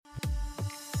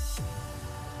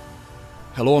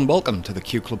Hello and welcome to the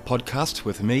CueClub Podcast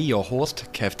with me, your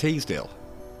host, Kev Teasdale.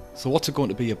 So what's it going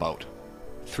to be about?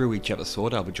 Through each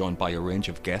episode I'll be joined by a range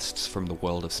of guests from the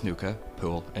world of snooker,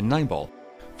 pool and nine-ball.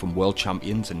 From world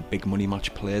champions and big money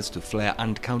match players to flair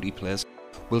and county players,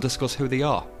 we'll discuss who they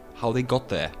are, how they got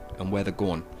there and where they're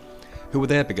going. Who were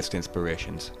their biggest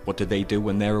inspirations? What do they do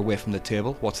when they're away from the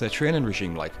table? What's their training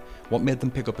regime like? What made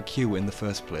them pick up a cue in the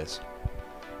first place?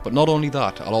 But not only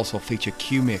that, I'll also feature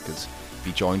cue makers,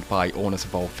 be joined by owners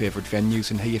of our favourite venues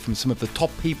and hear from some of the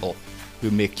top people who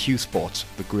make cue sports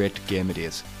the great game it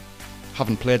is.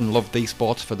 Having played and loved these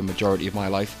sports for the majority of my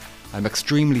life, I'm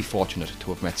extremely fortunate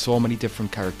to have met so many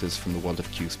different characters from the world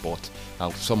of cue sports. Now,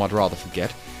 some I'd rather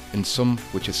forget, and some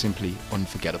which are simply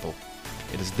unforgettable.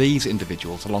 It is these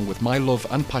individuals, along with my love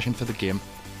and passion for the game,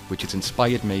 which has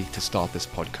inspired me to start this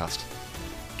podcast.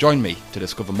 Join me to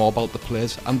discover more about the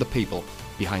players and the people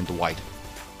behind the white.